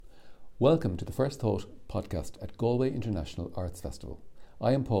Welcome to the First Thought podcast at Galway International Arts Festival.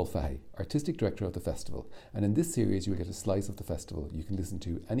 I am Paul Fahey, Artistic Director of the festival, and in this series you will get a slice of the festival you can listen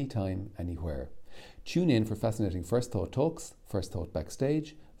to anytime, anywhere. Tune in for fascinating First Thought talks, First Thought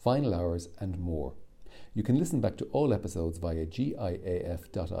backstage, final hours and more. You can listen back to all episodes via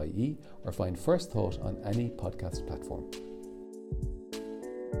giaf.ie or find First Thought on any podcast platform.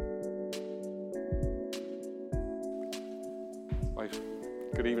 Right.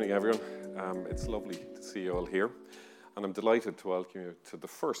 Good evening, everyone. It's lovely to see you all here, and I'm delighted to welcome you to the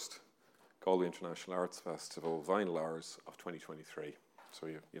first Galway International Arts Festival Vinyl Hours of 2023. So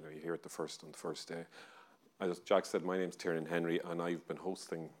you hear it on the first day. As Jack said, my name's Tiernan Henry, and I've been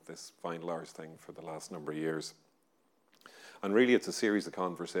hosting this Vinyl Hours thing for the last number of years. And really, it's a series of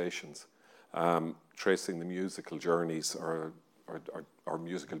conversations tracing the musical journeys or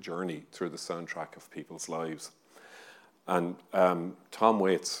musical journey through the soundtrack of people's lives. And Tom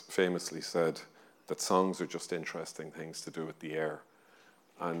Waits famously said that songs are just interesting things to do with the air.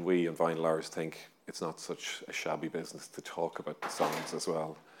 And we in Vinyl Hours think it's not such a shabby business to talk about the songs as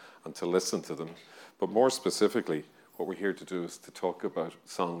well and to listen to them. But more specifically, what we're here to do is to talk about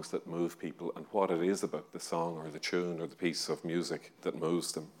songs that move people and what it is about the song or the tune or the piece of music that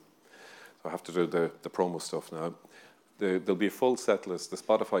moves them. So I have to do the promo stuff now. There'll be a full set list. The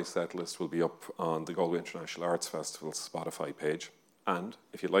Spotify set list will be up on the Galway International Arts Festival's Spotify page. And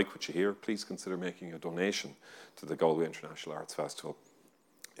if you like what you hear, please consider making a donation to the Galway International Arts Festival.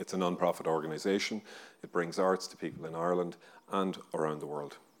 It's a non-profit organisation. It brings arts to people in Ireland and around the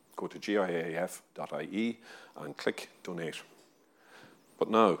world. Go to giaf.ie and click donate.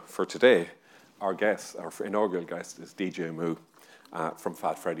 But now, for today, our inaugural guest is DJ Moo from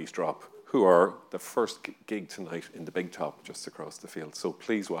Fat Freddy's Drop, who are the first gig tonight in the Big Top just across the field. So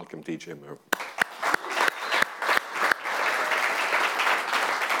please welcome DJ Moo.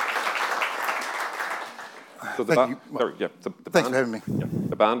 So Thanks for having me. Yeah,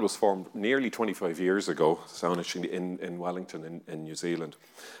 the band was formed nearly 25 years ago, astonishingly, in Wellington in New Zealand.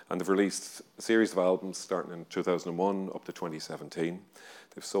 And they've released a series of albums starting in 2001 up to 2017.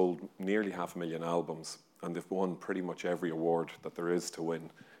 They've sold nearly 500,000 albums, and they've won pretty much every award that there is to win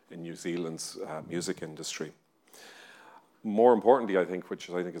in New Zealand's music industry. More importantly, I think, which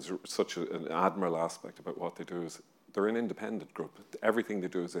I think is such an admirable aspect about what they do, is they're an independent group. Everything they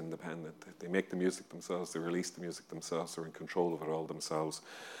do is independent. They make the music themselves, they release the music themselves, they're in control of it all themselves.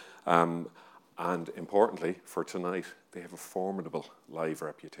 And importantly, for tonight, they have a formidable live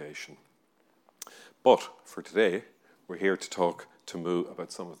reputation. But for today, we're here to talk to Moo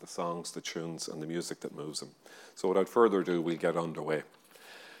about some of the songs, the tunes, and the music that moves them. So without further ado, we'll get underway.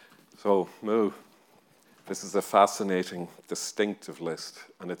 So, Moo, this is a fascinating, distinctive list,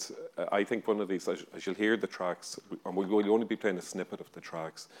 and it's, I think, one of these, as you'll hear the tracks, and we'll only be playing a snippet of the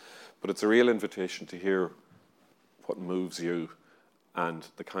tracks, but it's a real invitation to hear what moves you and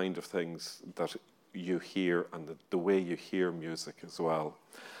the kind of things that you hear and the way you hear music as well.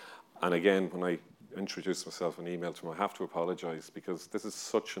 And again, when I introduced myself and emailed to him, I have to apologise, because this is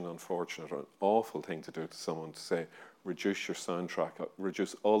such an unfortunate or an awful thing to do to someone, to say, reduce your soundtrack,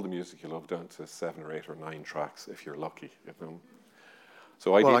 reduce all the music you love down to 7 or 8 or 9 tracks if you're lucky.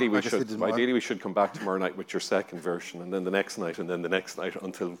 So ideally, we should come back tomorrow night with your second version, and then the next night, and then the next night,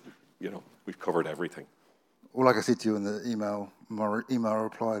 until we've covered everything. Well, like I said to you in the email, my email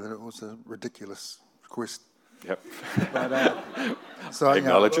reply, that it was a ridiculous request. Yep. But, so I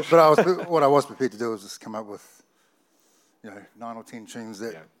acknowledge it. But what I was prepared to do was just come up with 9 or 10 tunes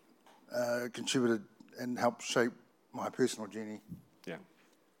that contributed and helped shape my personal journey. Yeah.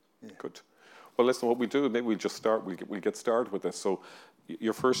 Good. Well, listen, what we do, maybe we'll just start, we'll get started with this. So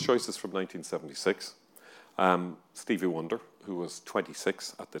your first choice is from 1976. Stevie Wonder, who was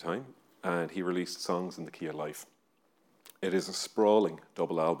 26 at the time, and he released Songs in the Key of Life. It is a sprawling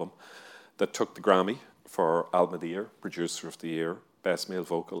double album that took the Grammy for Album of the Year, Producer of the Year, Best Male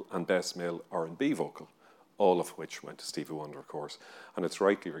Vocal, and Best Male R&B Vocal, all of which went to Stevie Wonder, of course. And it's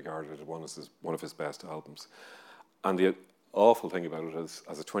rightly regarded as one of his best albums. And the awful thing about it is,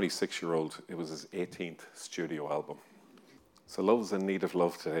 as a 26-year-old, it was his 18th studio album. So Love's in Need of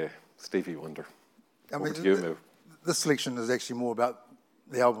Love today, Stevie Wonder. Over to you, Moo. This selection is actually more about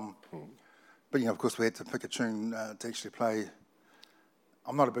the album. But, of course, we had to pick a tune to actually play.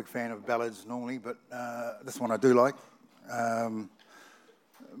 I'm not a big fan of ballads normally, but this one I do like.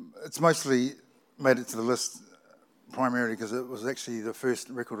 It's mostly made it to the list primarily because it was actually the first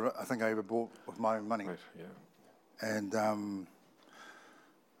record I think I ever bought with my own money. Right, yeah. And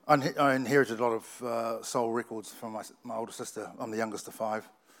I inherited a lot of soul records from my older sister. I'm the youngest of 5.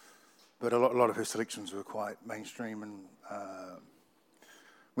 But a lot of her selections were quite mainstream and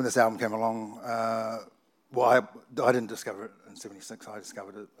when this album came along, well, I didn't discover it in '76. I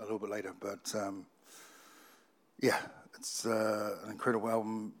discovered it a little bit later. But yeah, it's an incredible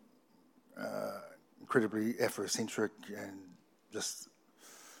album, incredibly Afrocentric, and just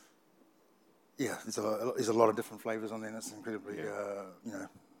there's a lot of different flavours on there. And it's incredibly,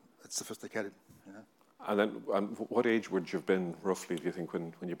 it's sophisticated. And then, what age would you have been roughly? Do you think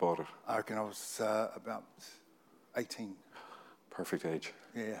when you bought it? I reckon I was about 18. Perfect age.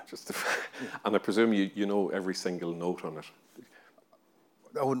 Yeah. And I presume you know every single note on it.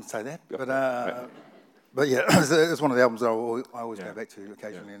 I wouldn't say that, but yeah, it's one of the albums that I always go back to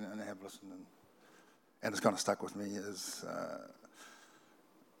occasionally and have listened, and it's kind of stuck with me as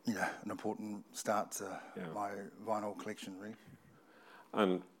an important start to my vinyl collection, really.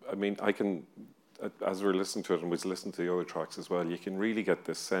 And I mean, I can, as we're listening to it, and we listen to the other tracks as well, you can really get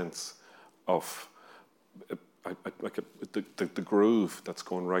this sense of the groove that's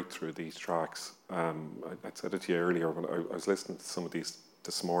going right through these tracks. I said it to you earlier when I was listening to some of these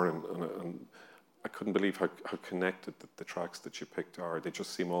this morning, and I couldn't believe how connected the tracks that you picked are. They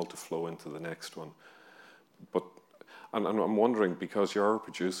just seem all to flow into the next one. But and I'm wondering, because you're a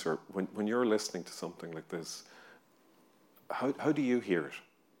producer, when you're listening to something like this, how do you hear it?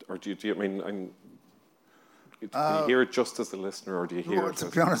 Or do you do you hear it just as the listener, or do you hear it? To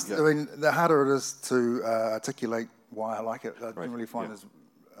be honest, I mean, the harder it is to articulate why I like it, I generally find it's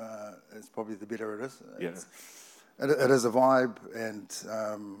probably the better it is. It is a vibe, and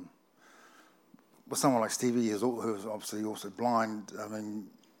with someone like Stevie, who's obviously also blind, I mean,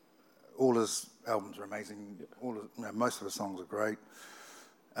 all his albums are amazing. Most of his songs are great,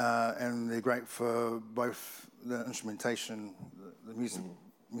 and they're great for both the instrumentation, the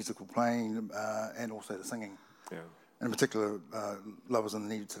musical playing, and also the singing. Yeah. And in particular, "Lovers in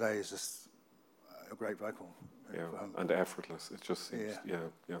the Need Today" is just a great vocal. Yeah, and effortless. It just seems. Yeah.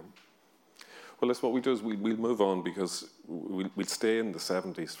 Well, that's what we do is we'll move on, because we'll stay in the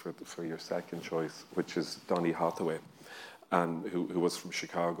 70s for your second choice, which is Donny Hathaway, and who was from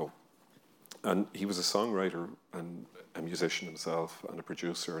Chicago. And he was a songwriter and a musician himself and a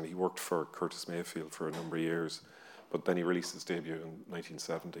producer, and he worked for Curtis Mayfield for a number of years, but then he released his debut in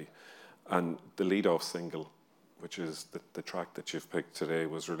 1970. And the lead-off single, which is the track that you've picked today,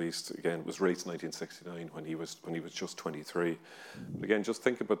 was released in 1969 when he was just 23. But again, just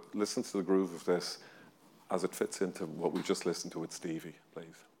think about, listen to the groove of this as it fits into what we just listened to with Stevie,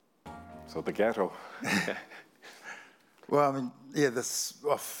 please. So The Ghetto. Well, I mean, this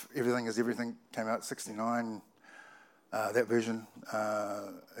Everything Is Everything came out in '69. That version,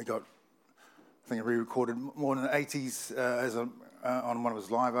 it got, I think, re-recorded more in the '80s on one of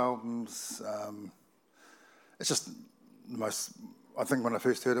his live albums. It's just the most. I think when I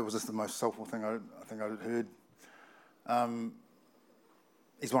first heard it, was just the most soulful thing I think I'd heard.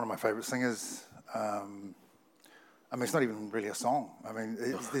 He's one of my favourite singers. I mean, it's not even really a song. I mean,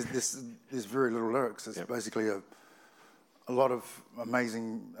 there's very little lyrics. It's basically a lot of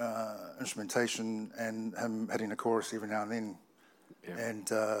amazing instrumentation and him hitting a chorus every now and then, and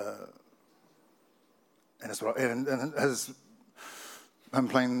that's what and him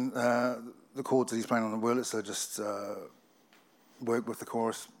playing the chords that he's playing on the Wurlitzer just work with the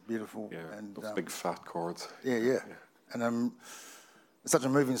chorus, beautiful. And those big fat chords. Yeah. And it's such a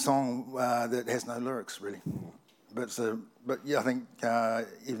moving song that has no lyrics really, but I think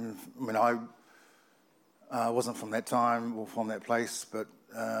even when I wasn't from that time or from that place, but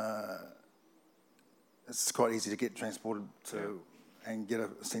it's quite easy to get transported to and get a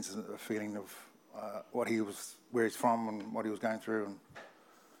sense of a feeling of where he's from and what he was going through. And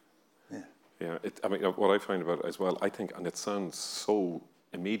I mean, what I find about it as well, I think, and it sounds so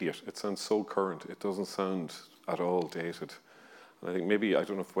immediate, it sounds so current, it doesn't sound at all dated. And I think maybe, I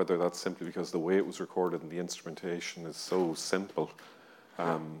don't know whether that's simply because the way it was recorded and the instrumentation is so simple.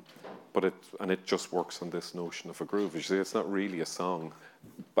 But it just works on this notion of a groove. You see, it's not really a song,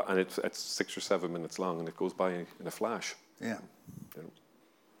 and it's 6 or 7 minutes long, and it goes by in a flash. Yeah.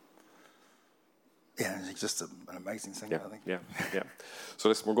 Yeah, he's just an amazing singer, I think. Yeah. So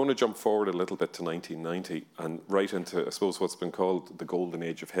listen, we're going to jump forward a little bit to 1990 and right into, I suppose, what's been called the golden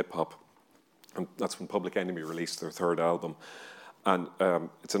age of hip hop, and that's when Public Enemy released their third album, and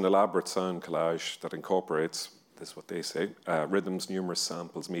it's an elaborate sound collage that incorporates. This is what they say, rhythms, numerous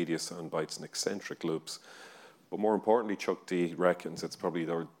samples, media sound bites, and eccentric loops. But more importantly, Chuck D reckons it's probably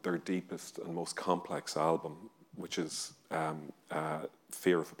their deepest and most complex album, which is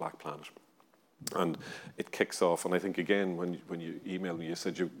Fear of the Black Planet. And it kicks off, and I think, again, when you emailed me, you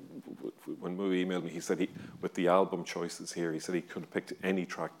said, when Moo emailed me, he said, with the album choices here, he said he could have picked any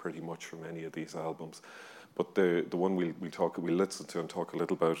track pretty much from any of these albums. But the one we'll listen to and talk a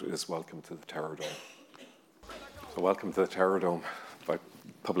little about is Welcome to the Terror Dome. So Welcome to the Terror Dome by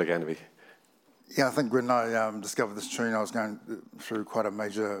Public Enemy. Yeah, I think when I discovered this tune, I was going through quite a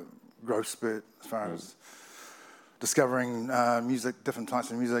major growth spurt as far as discovering music, different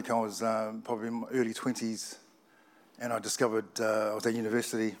types of music. I was probably in my early 20s, and I discovered I was at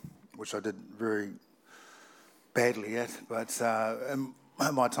university, which I did very badly at. But in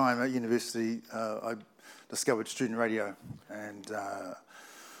my time at university, I discovered student radio, and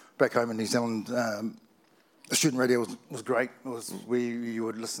back home in New Zealand, student radio was great. It was where you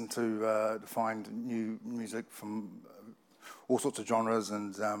would listen to find new music from all sorts of genres,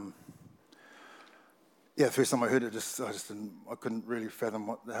 and the first time I heard it, I couldn't really fathom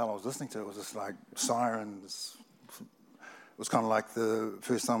what the hell I was listening to. It was just like sirens. It was kind of like the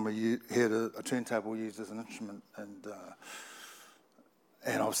first time we heard a turntable used as an instrument, and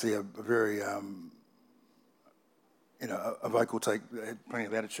obviously a very a vocal take that had plenty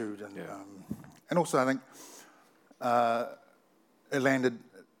of attitude, and also I think it landed.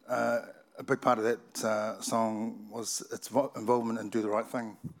 A big part of that song was its involvement in "Do the Right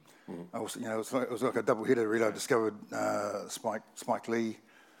Thing." Also, it was like a double header. Really, I discovered Spike Lee.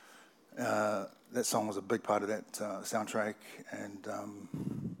 That song was a big part of that soundtrack, and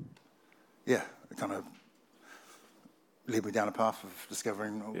it kind of led me down a path of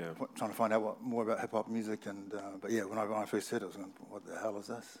discovering, trying to find out more about hip hop music. And when I first heard it, I was going, "What the hell is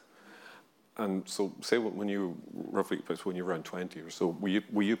this?" And so, say when you were around 20 or so,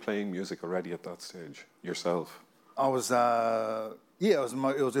 were you playing music already at that stage yourself? I was. It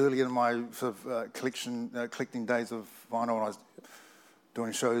was early in my sort of collecting days of vinyl. And I was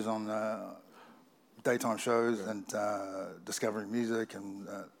doing shows on daytime shows and discovering music, and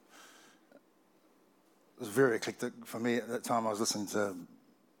it was very eclectic for me at that time. I was listening to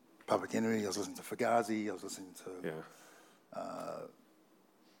Public Enemy, I was listening to Fugazi, I was listening to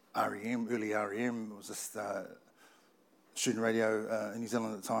REM, early REM. It was just student radio in New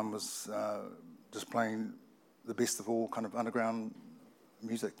Zealand at the time was just playing the best of all kind of underground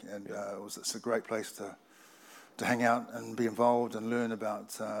music, and it's a great place to hang out and be involved and learn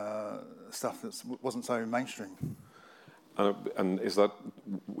about stuff that wasn't so mainstream. And is that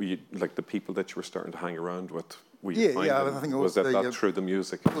like the people that you were starting to hang around with? I think it was that through the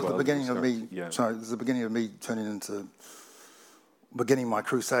music as well? It was the beginning of me. Sorry, it was the beginning of me beginning my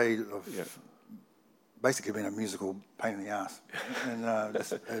crusade of basically being a musical pain in the ass,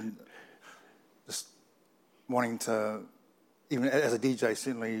 and just wanting to, even as a DJ,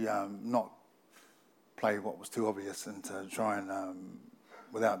 certainly not play what was too obvious, and to try and,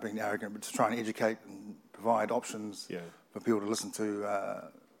 without being arrogant, but to try and educate and provide options for people to listen to,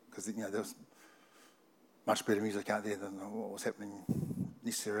 because there's much better music out there than what was happening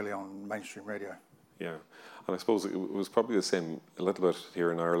necessarily on mainstream radio. Yeah, and I suppose it was probably the same a little bit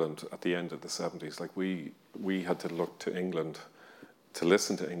here in Ireland at the end of the 70s. Like we had to look to England to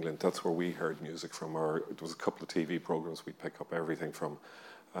listen to England. That's where we heard music from. There was a couple of TV programs we'd pick up everything from.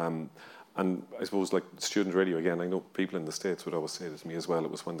 And I suppose like student radio, again, I know people in the States would always say this to me as well.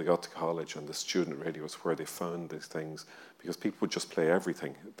 It was when they got to college and the student radio was where they found these things, because people would just play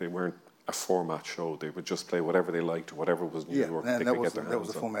everything. They weren't a format show. They would just play whatever they liked, whatever was new. Or and that was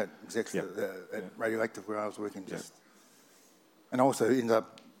the format exactly at Radioactive where I was working. And I also ended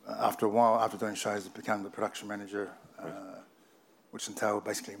up, after a while, after doing shows, became the production manager, which entailed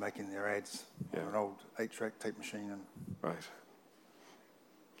basically making their ads on an old 8-track tape machine. Right.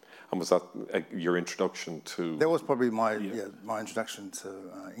 And was that your introduction to... That was probably my introduction to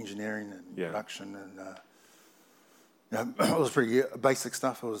engineering and production. And it was pretty basic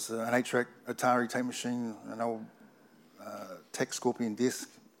stuff. It was an 8-track Atari tape machine, an old Tech Scorpion disc,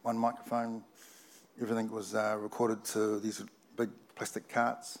 one microphone. Everything was recorded to these big plastic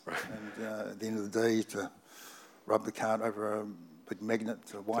carts. Right. And at the end of the day, you had to rub the cart over a big magnet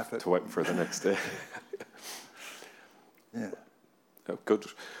to wipe it. To wipe for the next day. Yeah. Oh, good.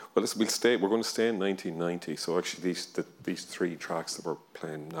 Well, listen, we're going to stay in 1990. So actually, these three tracks that we're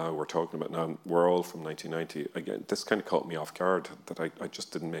playing now, we're talking about now, we're all from 1990. Again, this kind of caught me off guard that I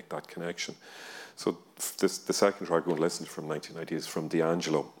just didn't make that connection. So the second track we're going to listen to from 1990 is from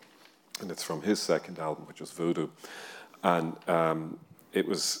D'Angelo, and it's from his second album, which was Voodoo. And it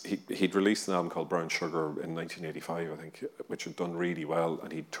was he'd released an album called Brown Sugar in 1985, I think, which had done really well,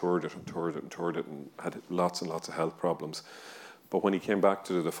 and he toured it and had lots and lots of health problems. But when he came back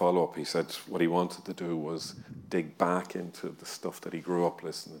to do the follow-up, he said what he wanted to do was dig back into the stuff that he grew up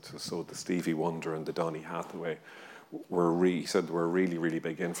listening to. So the Stevie Wonder and the Donny Hathaway he said were a really, really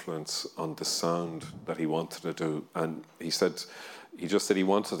big influence on the sound that he wanted to do. And he said he just said he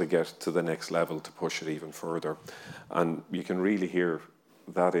wanted to get to the next level to push it even further. And you can really hear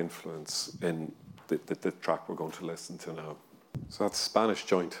that influence in the track we're going to listen to now. So that's Spanish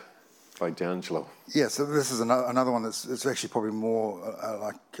Joint by D'Angelo. Yeah, so this is another one that's it's actually probably more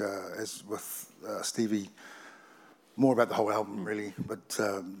as with Stevie, more about the whole album really. But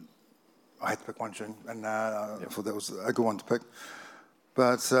I had to pick one tune, and I thought that was a good one to pick.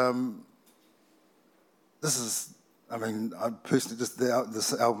 But this is, I mean, I personally just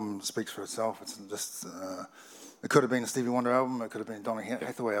this album speaks for itself. It's just it could have been a Stevie Wonder album, it could have been a Donny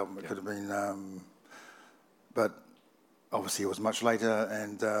Hathaway album, it could have been, but obviously it was much later,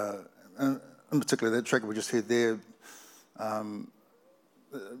 and in particular that track we just heard there,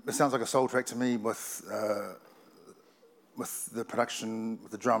 it sounds like a soul track to me with the production,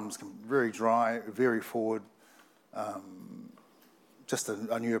 with the drums, very dry, very forward, just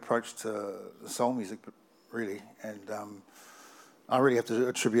a new approach to soul music, really. And I really have to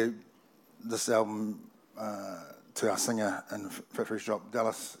attribute this album to our singer in Factory Shop,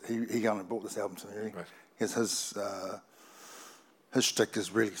 Dallas. He kind of brought this album to me. Really. Right. His shtick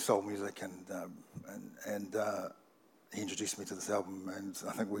is really soul music, and he introduced me to this album, and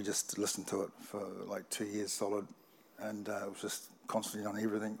I think we just listened to it for like 2 years solid, and it was just constantly on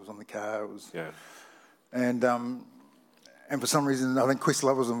everything. It was on the car. It was, and for some reason, I think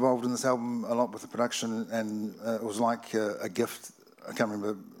Questlove was involved in this album a lot with the production, and it was like a gift. I can't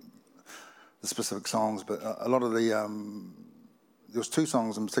remember the specific songs, but a lot of the there was 2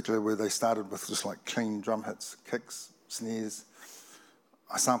 songs in particular where they started with just like clean drum hits, kicks, snares.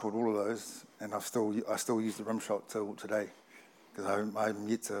 I sampled all of those, and I still use the rim shot till today, because I'm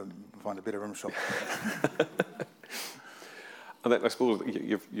yet to find a better rim shot. And then I suppose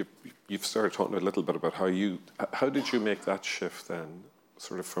you've started talking a little bit about how did you make that shift then,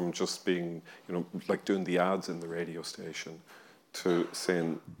 sort of from just being, you know, like doing the ads in the radio station, to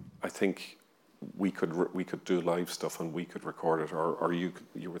saying, I think we could do live stuff and we could record it, or you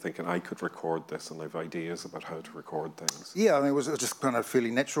were thinking I could record this and I've ideas about how to record things. Yeah, I mean it was just kind of fairly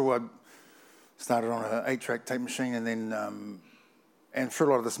natural. I started on an 8-track tape machine, and then and for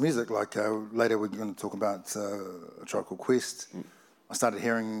a lot of this music, like later we're going to talk about a track called Quest. I started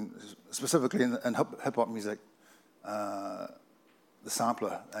hearing specifically in hip hop music the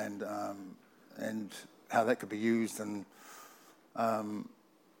sampler and how that could be used, and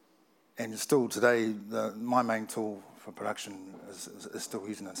still today, my main tool for production is still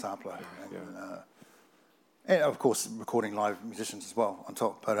using a sampler. And of course, recording live musicians as well on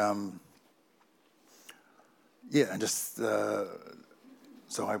top. But and just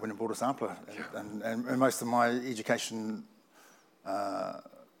so I went and bought a sampler. And most of my education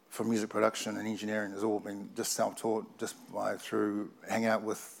for music production and engineering has all been just self-taught, just through hanging out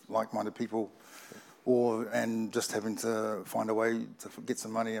with like-minded people, and just having to find a way to get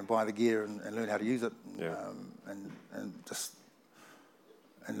some money and buy the gear and learn how to use it,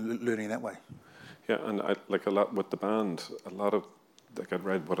 and learning that way. Yeah, and like a lot with the band, a lot of, like I'd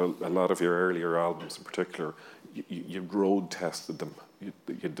read, but a lot of your earlier albums in particular, you road tested them. You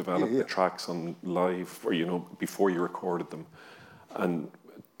developed the tracks on live, or before you recorded them. And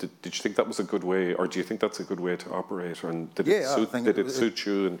did you think that was a good way, or do you think that's a good way to operate? And did it suit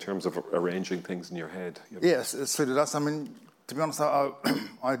you in terms of arranging things in your head? Yes, it suited us. I mean, to be honest,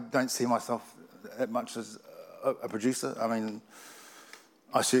 I don't see myself that much as a producer. I mean,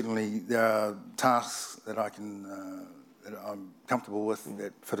 there are tasks that I can that I'm comfortable with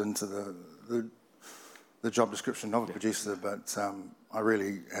that fit into the job description of a producer, but I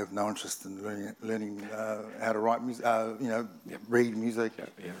really have no interest in learning how to write music, read music.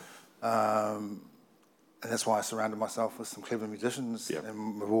 And that's why I surrounded myself with some clever musicians,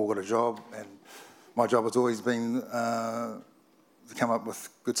 and we've all got a job. And my job has always been to come up with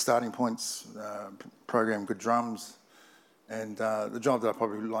good starting points, program good drums. And the job that I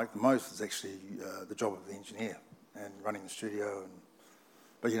probably like the most is actually the job of the engineer and running the studio.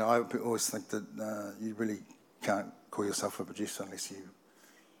 But I always think that you really can't call yourself a producer unless you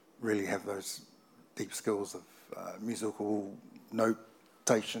really have those deep skills of musical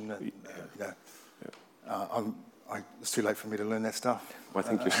notation. And it's too late for me to learn that stuff. I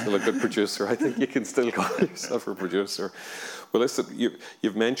think you're still a good producer. I think you can still call yourself a producer. Well, listen,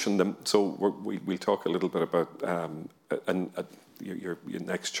 you've mentioned them, so we'll talk a little bit about your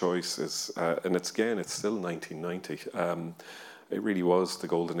next choice is, and it's still 1990. It really was the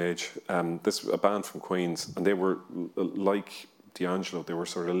golden age. This a band from Queens, and they were like D'Angelo. They were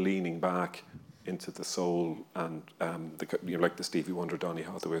sort of leaning back into the soul and like the Stevie Wonder, Donny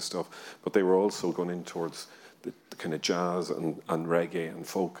Hathaway stuff, but they were also going in towards the kind of jazz and reggae and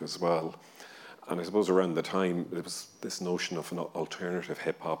folk as well. And I suppose around the time, there was this notion of an alternative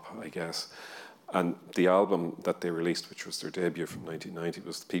hip-hop, I guess. And the album that they released, which was their debut from 1990,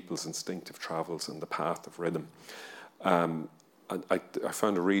 was People's Instinctive Travels in the Path of Rhythm. And I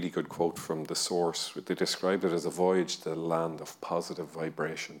found a really good quote from the source. They described it as a voyage to the land of positive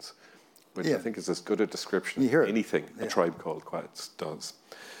vibrations, which I think is as good a description of anything A Tribe Called Quest does.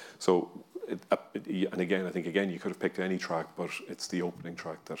 So, and again, I think you could have picked any track, but it's the opening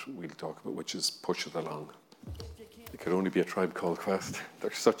track that we'll talk about, which is Push It Along. It could only be A Tribe Called Quest.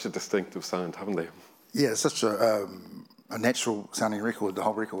 They're such a distinctive sound, haven't they? Yeah, it's such a natural sounding record, the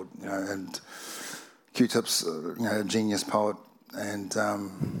whole record, and Q-Tip's, a genius poet, and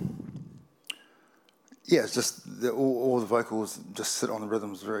it's just all the vocals just sit on the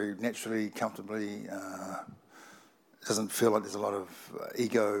rhythms very naturally, comfortably. It doesn't feel like there's a lot of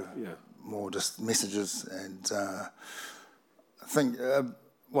ego, more just messages. And I think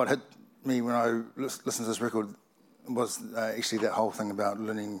what hit me when I listened to this record was actually that whole thing about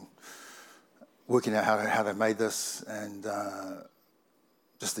working out how they made this, and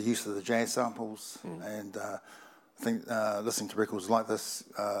just the use of the jazz samples. And I think listening to records like this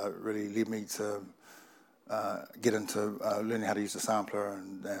really led me to get into learning how to use the sampler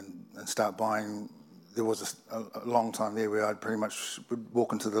and start buying. There was a long time there where I'd pretty much would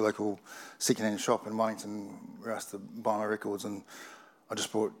walk into the local second-hand shop in Wellington where I used to buy my records, and I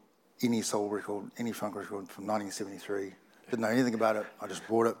just bought any soul record, any funk record from 1973. Didn't know anything about it. I just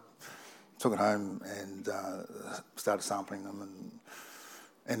bought it, took it home, and started sampling them,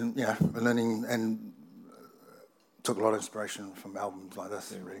 and learning, and took a lot of inspiration from albums like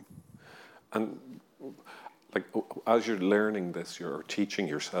this, really. And like, as you're learning this, you're teaching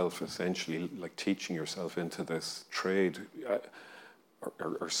yourself, essentially, like teaching yourself into this trade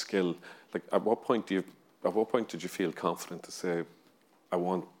or skill. Like, at what point did you feel confident to say, I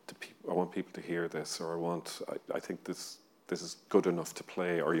want people to hear this, or I think this is good enough to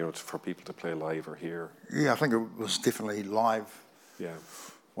play, or for people to play live or hear? Yeah, I think it was definitely live. Yeah,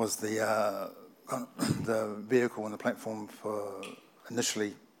 was the vehicle and the platform for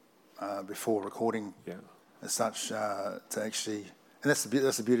initially before recording. Yeah. As such, to actually, and that's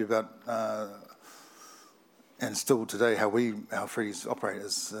the beauty about, and still today, how Freddy's operate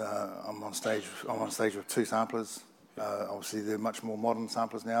is, I'm on stage with two samplers. Obviously, they're much more modern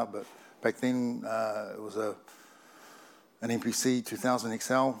samplers now, but back then it was an MPC 2000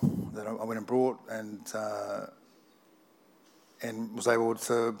 XL that I went and brought, and was able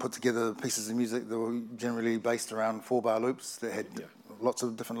to put together pieces of music that were generally based around 4-bar loops that had lots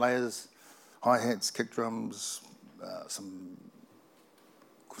of different layers. Hi-hats, kick drums, some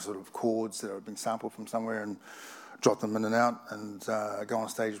sort of chords that had been sampled from somewhere, and drop them in and out, and go on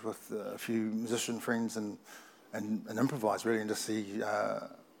stage with a few musician friends and improvise, really, and just see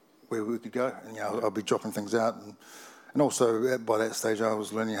where we could go. And I'll be dropping things out, and also by that stage I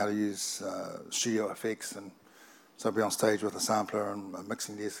was learning how to use studio effects, and so I'd be on stage with a sampler and a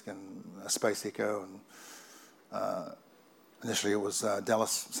mixing desk and a space echo, and initially it was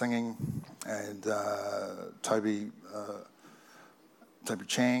Dallas singing, and Toby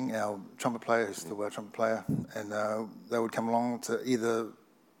Chang, our trumpet player, who's still our trumpet player, and they would come along to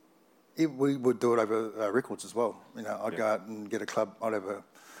we would do it over records as well. I'd go out and get a club. I'd have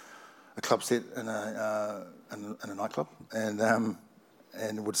a club set in a nightclub,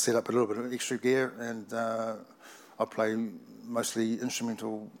 and would set up a little bit of extra gear, and I'd play mostly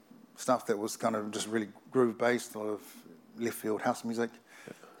instrumental stuff that was kind of just really groove based, a lot of left field house music,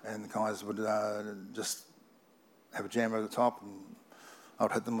 and the guys would just have a jam over the top, and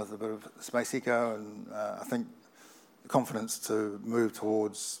I'd hit them with a bit of space echo, and I think the confidence to move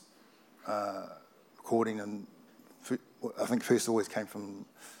towards recording, and I think first always came from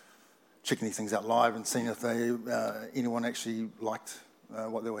checking these things out live and seeing if anyone actually liked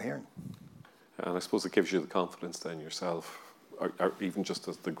what they were hearing. And I suppose it gives you the confidence then yourself, or even just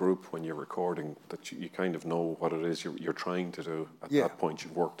as the group when you're recording, that you kind of know what it is you're trying to do. At that point,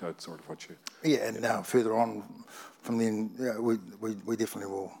 you've worked out sort of what you... Yeah, and now further on from then, we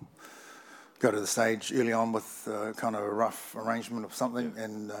definitely will go to the stage early on with kind of a rough arrangement of something,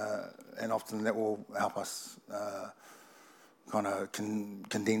 and often that will help us kind of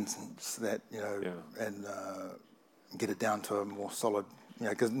condense that, and get it down to a more solid,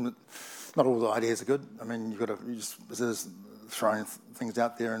 because not all the ideas are good. I mean, you just throwing things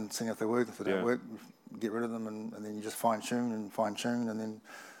out there and seeing if they work. If they don't work, get rid of them, and then you just fine tune, and then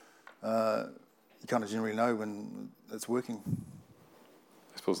you kind of generally know when it's working.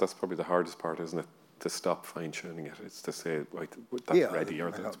 I suppose that's probably the hardest part, isn't it? To stop fine tuning it. It's to say, right, that's ready,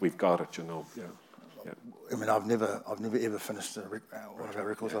 or we've got it, Yeah. I mean, I've never ever finished one of our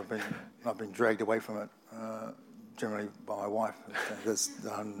records. I've been dragged away from it, generally by my wife. This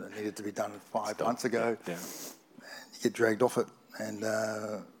done, it needed to be done 5 months ago. Yeah. And you get dragged off it, and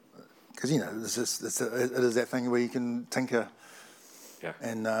because it is that thing where you can tinker,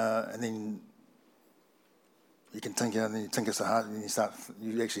 and then you can tinker, and then you tinker so hard, and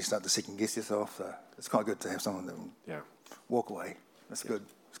you actually start to second guess yourself. So it's quite good to have someone that will walk away. That's good.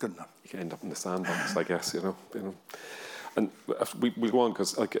 It's good enough. You can end up in the sandbox, I guess. And we'll go on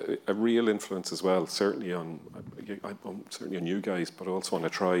because like a real influence as well, certainly on you guys, but also on a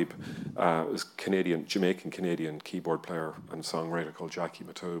tribe, is Jamaican Canadian keyboard player and songwriter called Jackie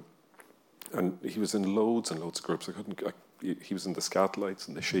Matube, and he was in loads and loads of groups. He was in the Scatolites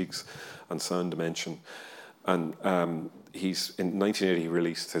and the Sheiks and Sound Dimension. And he's in 1980 he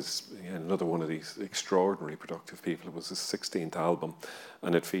released another one of these extraordinary productive people. It was his 16th album,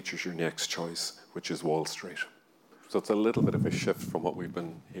 and it features Your Next Choice, which is Wall Street. So it's a little bit of a shift from what we've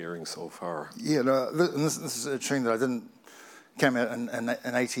been hearing so far. Yeah, no, this is a tune that came out in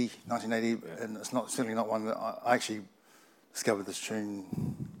 1980, and it's certainly not one that I actually discovered this tune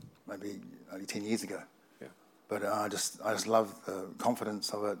maybe only 10 years ago. Yeah. But I just love the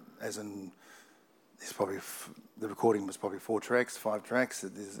confidence of it, as in. There's probably the recording was probably 5 tracks.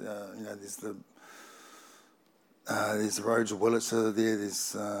 There's there's the Rhodes or Wurlitzer there.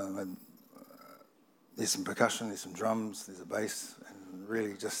 There's some percussion. There's some drums. There's a bass, and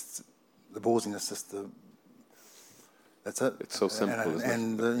really just the ballsiness. That's it. It's so simple,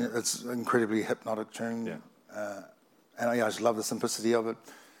 isn't it? It's an incredibly hypnotic tune. Yeah. And I just love the simplicity of it.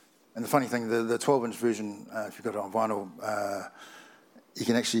 And the funny thing, the 12-inch version, if you've got it on vinyl. You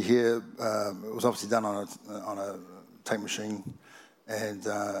can actually hear. It was obviously done on a tape machine, and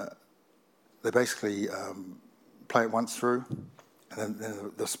they basically play it once through, and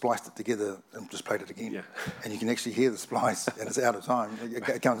then they spliced it together and just played it again. Yeah. And you can actually hear the splice, and it's out of time.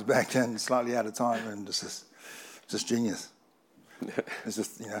 It comes back in slightly out of time, and it's just genius. It's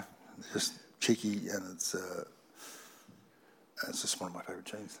just just cheeky, and it's just one of my favourite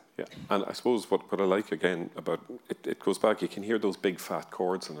tunes. Yeah, and I suppose what I like again about it goes back. You can hear those big fat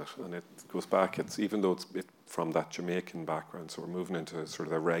chords in it, and it goes back. It's even though it's from that Jamaican background, so we're moving into sort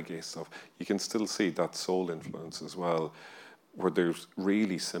of the reggae stuff. You can still see that soul influence as well, where there's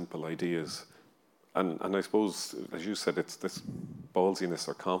really simple ideas, and I suppose as you said, it's this ballsiness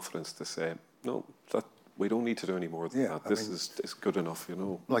or confidence to say no, that we don't need to do any more than that. This is good enough,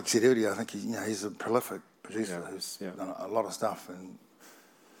 Like you said earlier, I think he's a prolific producer who's done a lot of stuff, and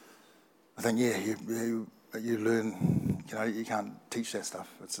I think you learn. You can't teach that stuff.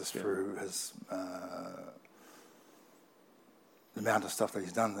 It's just through his the amount of stuff that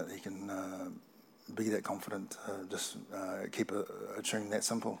he's done that he can be that confident. Just keep a tune that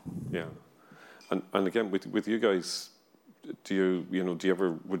simple. Yeah, and again with you guys, do you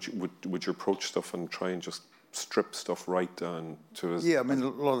ever would you approach stuff and try and just strip stuff right down to us? Yeah, I mean, a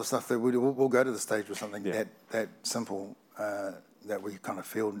lot of the stuff that we'll go to the stage with something that simple that we kind of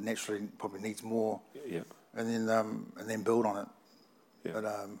feel naturally probably needs more. Yeah. And then build on it. Yeah. But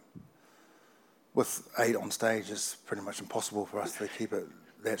with 8 on stage, it's pretty much impossible for us to keep it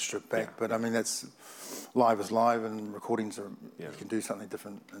that stripped back. Yeah. But I mean, that's live is live, and recordings are. Yeah. You can do something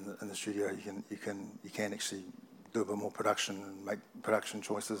different in the studio. You can actually do a bit more production and make production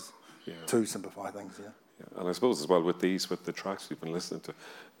choices to simplify things. Yeah. Yeah. And I suppose as well with the tracks we've been listening to,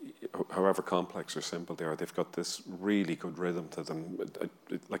 however complex or simple they are, they've got this really good rhythm to them.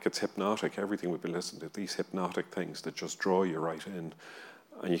 Like it's hypnotic. Everything we've been listening to, these hypnotic things that just draw you right in.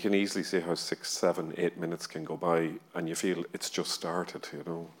 And you can easily see how 6, 7, 8 minutes can go by, and you feel it's just started.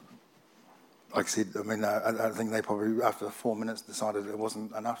 Like I said, I mean, I think they probably after 4 minutes decided it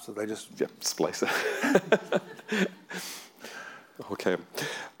wasn't enough, so they just splice it. Okay,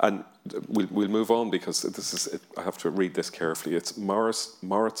 and we'll move on because this is. I have to read this carefully. It's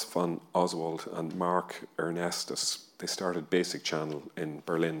Moritz von Oswald and Mark Ernestus. They started Basic Channel in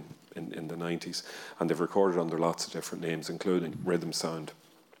Berlin in the 90s, and they've recorded under lots of different names, including Rhythm Sound,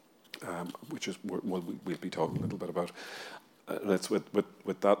 which is what we'll be talking a little bit about. And it's with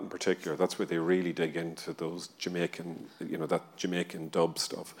that in particular, that's where they really dig into those Jamaican, that Jamaican dub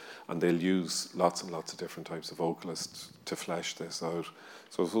stuff, and they'll use lots and lots of different types of vocalists to flesh this out.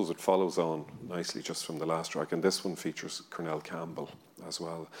 So I suppose it follows on nicely just from the last track, and this one features Cornell Campbell as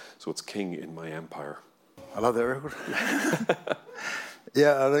well. So it's King in My Empire. I love that record.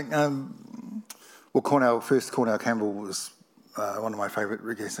 Yeah, I think Cornell Campbell was one of my favourite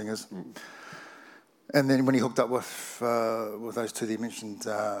reggae singers. Mm. And then when he hooked up with those two that you mentioned,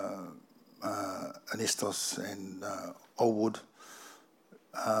 Ernestos and Allwood,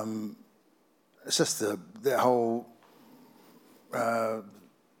 it's just that whole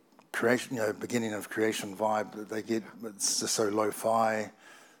creation, beginning of creation vibe that they get. It's just so lo-fi.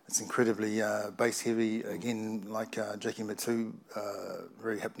 It's incredibly bass heavy. Again, like Jackie Matu,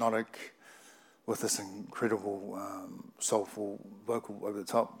 very hypnotic, with this incredible soulful vocal over the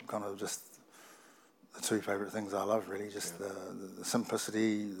top. Kind of just the two favourite things I love, really. Just the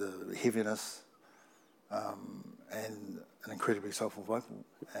simplicity, the heaviness, and an incredibly soulful vocal.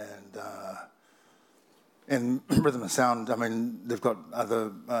 And rhythm and sound, I mean, they've got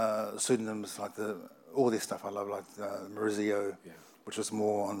other pseudonyms, like all their stuff I love, like Maurizio, which was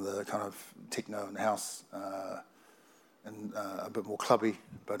more on the kind of techno and house, and a bit more clubby,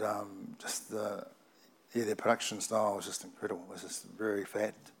 but just their production style was just incredible. It was just very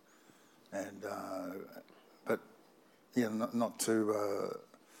fat, and but not too.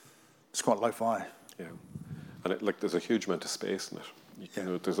 It's quite lo-fi. Yeah, and there's a huge amount of space in it. You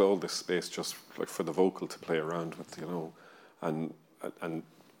know, there's all this space just like for the vocal to play around with, and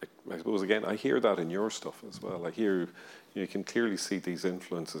I suppose again I hear that in your stuff as well. I hear you can clearly see these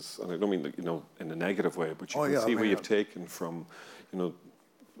influences, and I don't mean in a negative way, but you can see where you've taken from,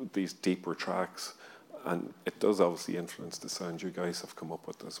 these deeper tracks, and it does obviously influence the sound you guys have come up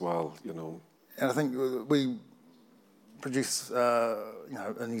with as well. And I think we produce,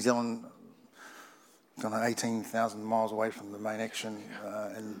 in New Zealand, kind of 18,000 miles away from the main action,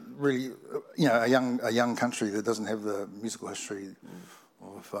 and really, a young country that doesn't have the musical history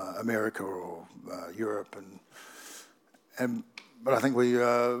of America or Europe, but I think we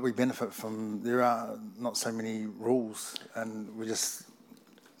benefit from there are not so many rules, and we just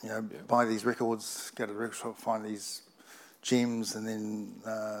buy these records, go to the record shop, find these gems, and then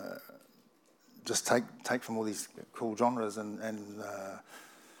just take from all these cool genres and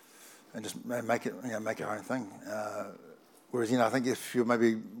just make it our own thing. Whereas I think if you're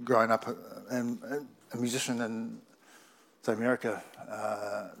maybe growing up a musician in say America,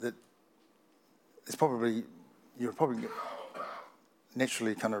 that it's you're probably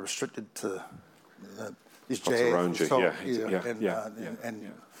naturally kind of restricted to this jazz around you,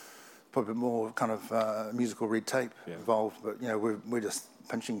 and probably more kind of musical red tape involved. But we're just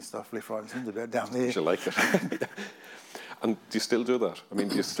pinching stuff left, right, and centre down there. You like it. And do you still do that? I mean,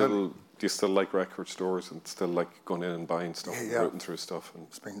 do you still like record stores and still like going in and buying stuff and rooting through stuff? And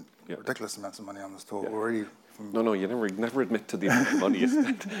spent ridiculous amounts of money on the store already. No, you never admit to the amount of money you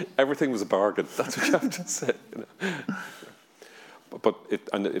spent. Everything was a bargain. That's what you have to say.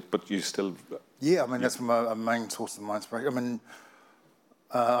 But you still. Yeah, I mean that's a main source of my inspiration. I mean,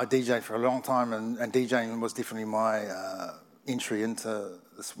 I DJed for a long time, and DJing was definitely my entry into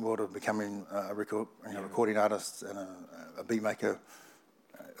this world of becoming a recording artist and a beat maker.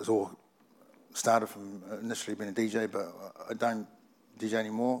 It was all started from initially being a DJ, but I don't DJ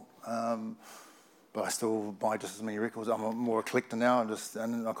anymore. But I still buy just as many records. I'm more a collector now, and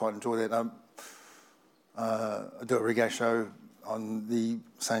I quite enjoy that. I do a reggae show on the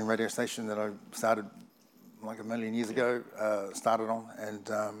same radio station that I started like a million years ago, started on, and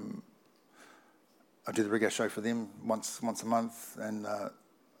I do the reggae show for them once a month, and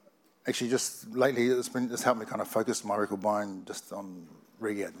actually just lately it's helped me kind of focus my record buying just on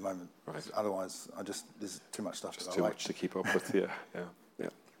reggae at the moment. Right. Otherwise, there's too much stuff. Just too much to keep up with. Yeah.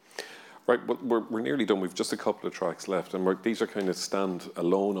 Right, well, we're nearly done. We've just a couple of tracks left, and these are kind of stand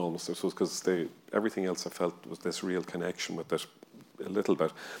alone almost, I suppose, because everything else I felt was this real connection with it a little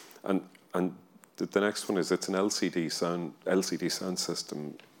bit, and the next one is it's an LCD sound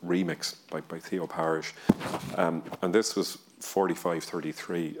system remix by Theo Parrish, and this was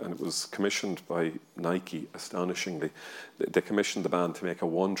 4533, and it was commissioned by Nike. Astonishingly, they commissioned the band to make a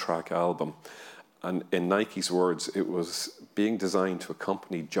one-track album. And in Nike's words, it was being designed to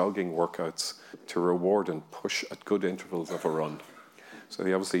accompany jogging workouts to reward and push at good intervals of a run. So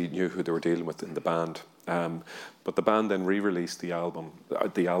they obviously knew who they were dealing with in the band. But the band then re-released the album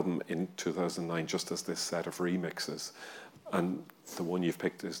in 2009 just as this set of remixes. And the one you've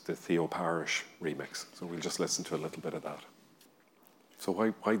picked is the Theo Parrish remix. So we'll just listen to a little bit of that. So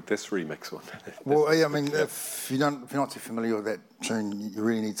why this remix one? Well, I mean, if you're not too familiar with that tune, you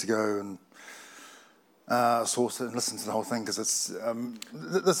really need to go and source it and listen to the whole thing, because it's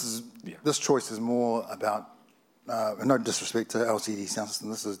this choice is more about no disrespect to LCD Sound System.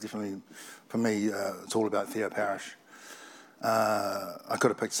 This is definitely, for me, it's all about Theo Parrish. I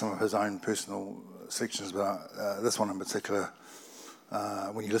could have picked some of his own personal sections, but this one in particular,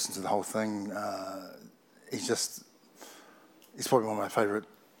 when you listen to the whole thing, he's probably one of my favourite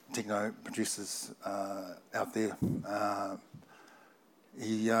techno producers out there.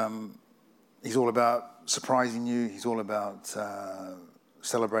 He's all about surprising you. He's all about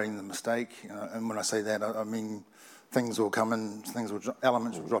celebrating the mistake. And when I say that, I mean things will come in,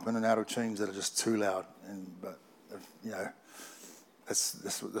 elements will drop in and out of tunes that are just too loud. But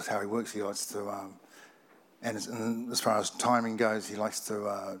that's how he works. He likes to, and as far as timing goes, he likes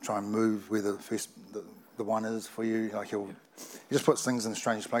to try and move where the one is for you. Like he just puts things in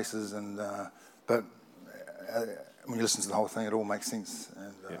strange places, but when you listen to the whole thing, it all makes sense.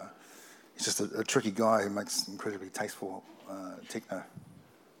 And he's just a tricky guy who makes incredibly tasteful techno.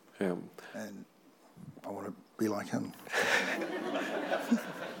 Yeah. And I want to be like him.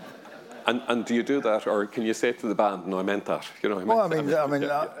 And do you do that, or can you say to the band, "No, I meant that"?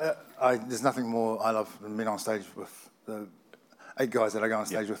 There's nothing more I love than being on stage with the 8 guys that I go on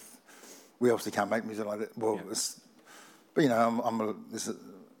stage with. We obviously can't make music like that. Well, but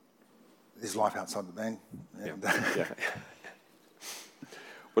there's life outside the band. And,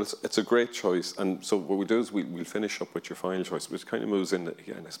 Well, it's a great choice, and so what we do is we'll finish up with your final choice, which kind of moves in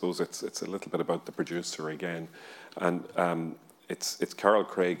again. I suppose it's a little bit about the producer again, and it's Carol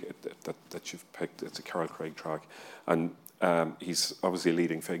Craig that you've picked. It's a Carol Craig track, and he's obviously a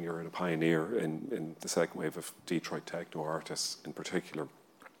leading figure and a pioneer in the second wave of Detroit techno artists in particular.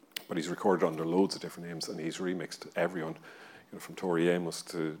 But he's recorded under loads of different names, and he's remixed everyone, from Tori Amos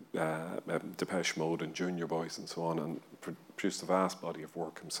to Depeche Mode and Junior Boys and so on, and produced a vast body of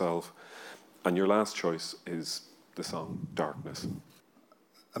work himself. And your last choice is the song Darkness.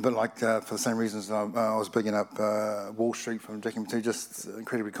 A bit like, for the same reasons I was bigging up Wall Street from Jackie Matu, just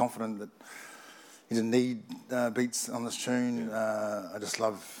incredibly confident that he didn't need beats on this tune. I just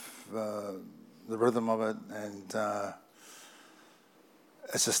love the rhythm of it, and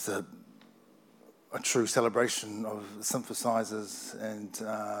it's just a true celebration of synthesizers and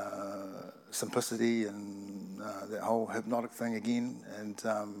simplicity and that whole hypnotic thing again. And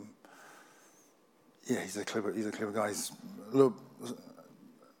he's a clever guy. He's a little,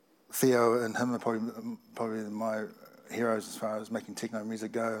 Theo and him are probably my heroes as far as making techno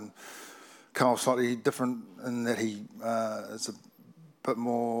music go. And Carl's slightly different in that he is a bit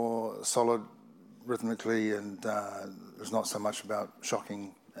more solid rhythmically, and there's not so much about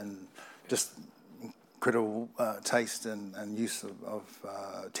shocking and just incredible taste and use of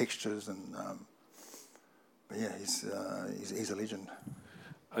textures, and but he's a legend.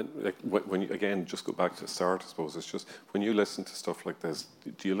 And when you, again, just go back to the start, I suppose it's just when you listen to stuff like this,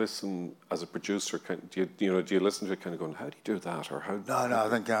 do you listen as a producer? Do you listen to it kind of going, how do you do that, or how? No, I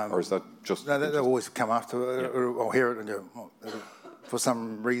think. Or is that just? No, they always come after it, or hear it and go, for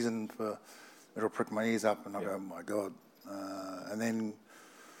some reason, it'll prick my ears up, and I go, oh my god, and then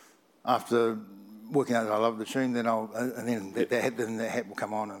after working out that I love the tune, then that hat will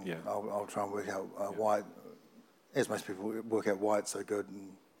come on, and I'll try and work out why, as most people work out why it's so good,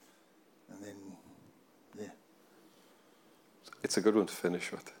 and then it's a good one to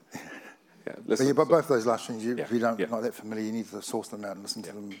finish with. But both those last tunes, if you don't not that familiar, you need to source them out and listen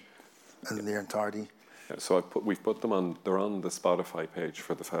to them in their entirety. So we've put them on. They're on the Spotify page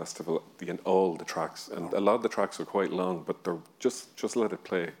for the festival. All the tracks, and a lot of the tracks are quite long, but they're just let it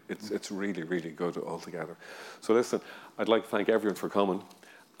play. It's really, really good altogether. So listen, I'd like to thank everyone for coming,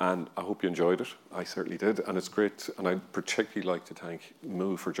 and I hope you enjoyed it. I certainly did, and it's great. And I'd particularly like to thank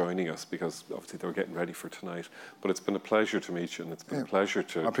Moo for joining us, because obviously they were getting ready for tonight. But it's been a pleasure to meet you, and it's been a pleasure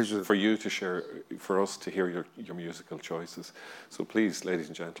for you to share, for us to hear your musical choices. So please, ladies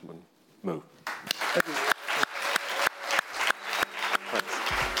and gentlemen, Moo. Thank you. Thanks.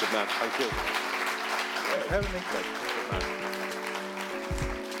 Good man. Thank you. Having me. Good man.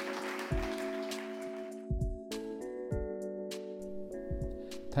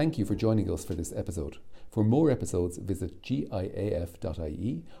 Thank you for joining us for this episode. For more episodes, visit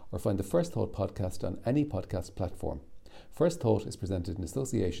giaf.ie or find the First Thought podcast on any podcast platform. First Thought is presented in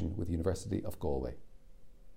association with the University of Galway.